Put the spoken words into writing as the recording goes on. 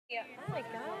Yeah. Oh my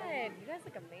god, you guys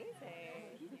look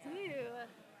amazing. You do.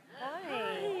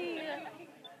 Hi.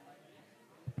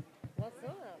 What's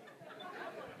up?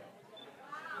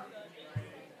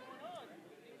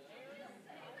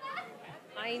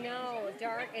 I know,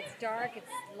 dark. It's dark.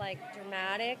 It's like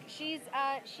dramatic. She's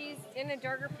in a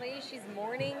darker place. She's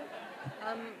mourning.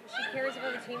 She cares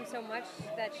about the team so much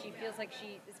that she feels like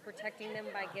she is protecting them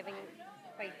by kind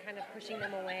of pushing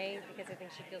them away because I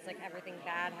think she feels like everything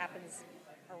bad happens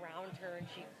around her and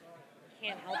she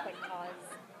can't help but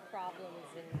cause problems.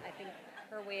 And I think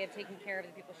her way of taking care of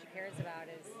the people she cares about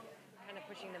is kind of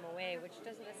pushing them away, which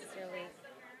doesn't necessarily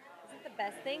isn't the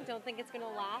best thing. Don't think it's going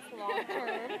to last long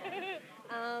term.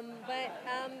 But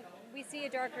we see a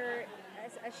darker.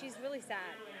 She's really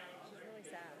sad. She's really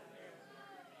sad.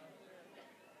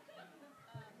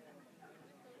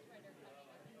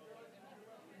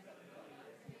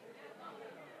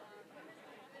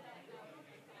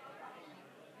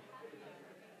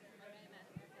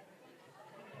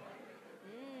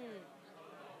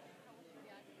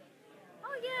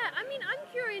 Oh yeah, I mean, I'm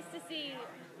curious to see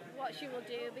what she will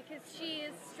do because she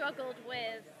has struggled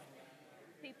with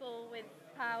people with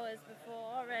powers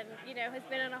before and, you know, has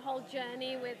been on a whole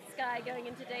journey with Sky going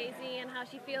into Daisy and how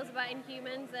she feels about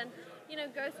Inhumans and, you know,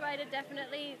 Ghost Rider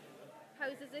definitely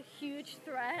poses a huge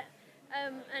threat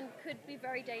and could be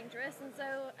very dangerous, and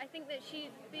so I think that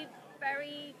she'd be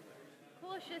very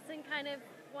cautious and kind of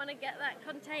want to get that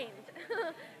contained.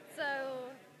 So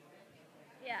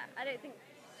yeah, I don't think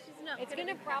she's not. It's going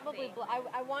to probably.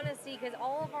 I want to see because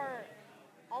all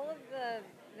of the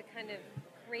kind of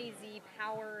crazy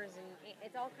powers and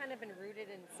it's all kind of been rooted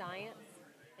in science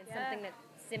and something that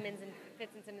Simmons and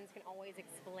Fitz and Simmons can always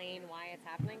explain why it's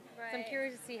happening. Right. So I'm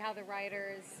curious to see how the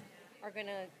writers are going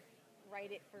to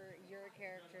write it for your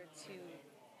character to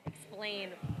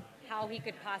explain how he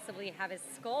could possibly have his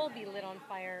skull be lit on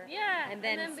fire and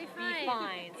then be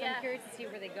fine. So I'm curious to see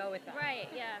where they go with that. Right,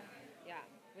 yeah. Yeah.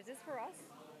 Was this for us?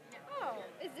 Oh,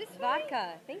 is this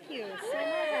Vodka. Thank you so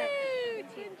much.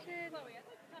 Attention. Chloe, I'd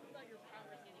like to talk about your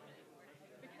powers in a minute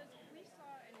because we saw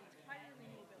an entirely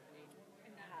new ability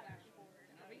in that flash forward.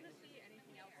 Are we going to see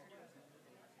anything else?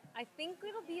 I think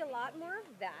it'll be a lot more of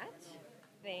that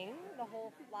thing. The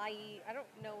whole fly. I don't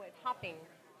know what hopping.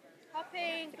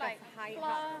 Hopping, like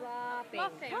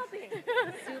Flopping.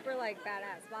 Super like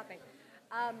badass flopping.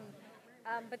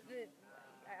 But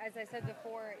as I said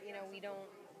before, you know,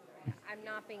 I'm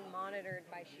not being monitored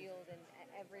by S.H.I.E.L.D. and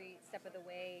every step of the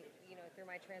way, you know, through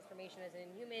my transformation as an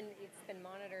Inhuman, it's been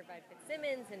monitored by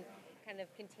Fitzsimmons and kind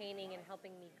of containing and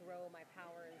helping me grow my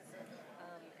powers.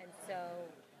 And so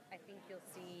I think you'll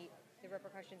see the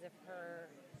repercussions of her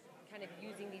kind of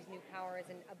using these new powers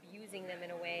and abusing them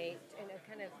in a way, and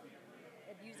kind of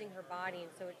abusing her body.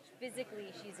 And so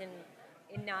physically she's in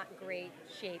not great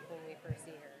shape when we first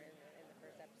see her in the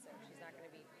first episode. She's not going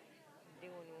to be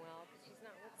doing well because she's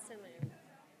not with Simmons.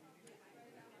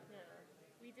 Yeah.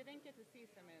 We didn't get to see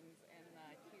Simmons in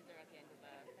the teaser at the end of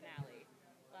the finale,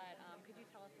 but could you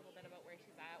tell us a little bit about where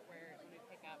she's at, when we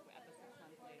pick up at the 6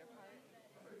 months later part?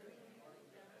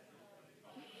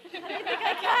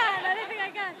 I don't think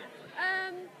I can.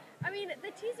 I mean, the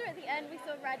teaser at the end, we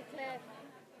saw Radcliffe,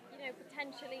 you know,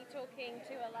 potentially talking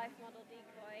to a life model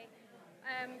decoy.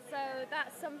 So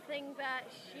that's something that,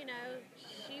 you know,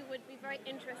 she would be very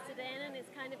interested in, and it's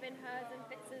kind of in hers and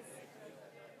Fitz's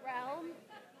realm.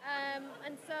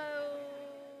 And so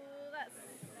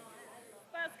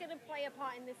that's going to play a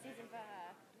part in this season for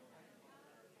her.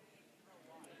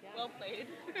 Yeah. Well played.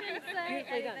 Didn't say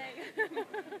anything.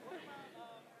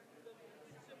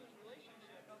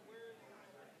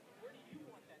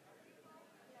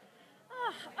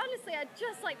 Oh, honestly, I'd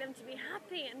just like them to be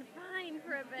happy and fine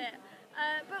for a bit.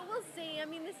 But we'll see. I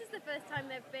mean, this is the first time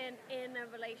they've been in a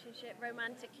relationship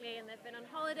romantically, and they've been on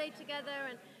holiday together,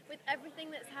 and with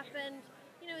everything that's happened,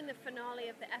 you know, in the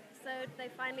finale of the episode, they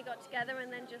finally got together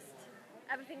and then just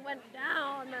everything went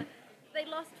down. They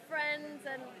lost friends,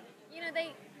 and, you know,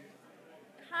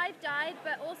 Hive died,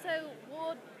 but also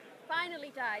Ward finally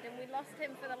died, and we lost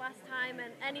him for the last time,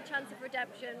 and any chance of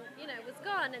redemption, you know, was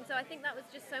gone. And so I think that was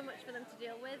just so much for them to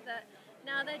deal with that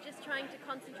now they're just trying to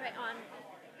concentrate on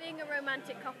being a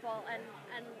romantic couple and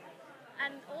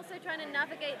also trying to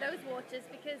navigate those waters,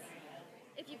 because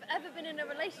if you've ever been in a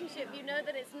relationship, you know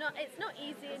that it's not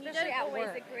easy, and especially you don't always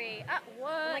work. agree. At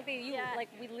work, Like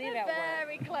we live they're at work.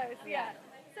 very close, Yeah.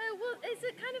 So it's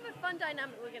a kind of a fun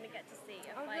dynamic we're going to get to see.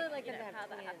 I would really like you them to know, have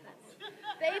how that twins. happens.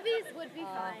 Babies would be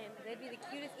fine. They'd be the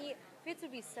cutest. Fitz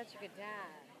would be such a good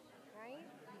dad, right?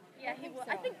 Yeah, he would.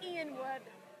 so. I think Ian would.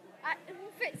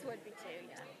 Fitz would be too.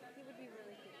 Yeah. He would be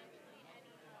really cute.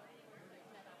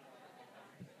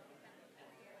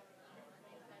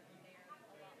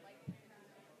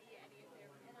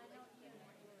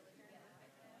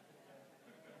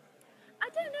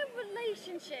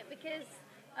 relationship, because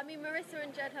I mean, Maurissa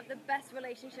and Jed have the best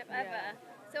relationship ever.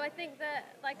 So I think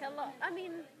that, like, a lot, I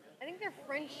mean, I think their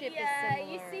friendship is yeah,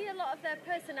 similar. you see a lot of their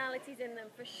personalities in them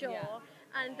for sure,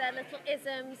 and their little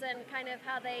isms and kind of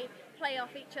how they play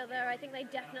off each other. I think they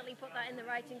definitely put that in the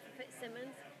writing for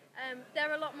Fitzsimmons.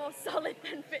 They're a lot more solid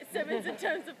than Fitzsimmons in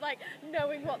terms of like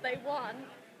knowing what they want,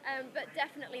 but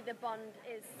definitely the bond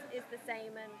is the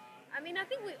same. And I mean, I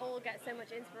think we all get so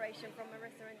much inspiration from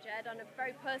Maurissa and Jed on a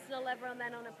very personal level, and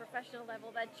then on a professional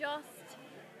level. They're just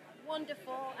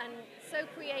wonderful and so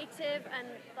creative and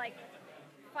like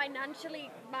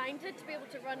financially minded to be able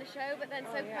to run a show, but then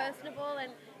so personable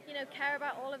and, you know, care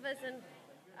about all of us, and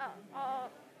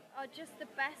are just the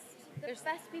best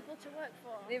people to work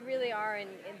for. They really are, and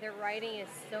their writing is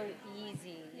so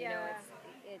easy. You know,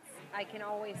 it's I can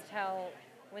always tell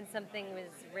when something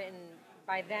was written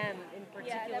by them in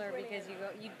particular, because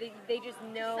they just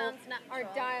know our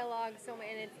dialogue so much,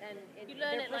 and you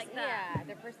learn it like that. Yeah,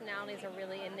 their personalities are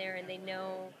really in there, and they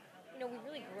know. You know, we've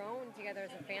really grown together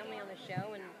as a family on the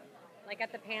show, and like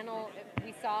at the panel,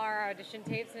 we saw our audition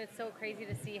tapes, and it's so crazy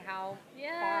to see how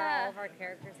far all of our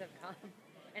characters have come,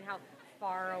 and how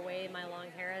far away my long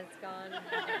hair has gone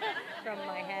from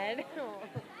my head.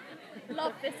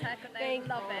 Love this haircut.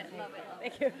 Love it.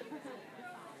 Thank you.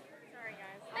 Sorry,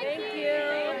 guys. Thank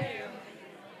you.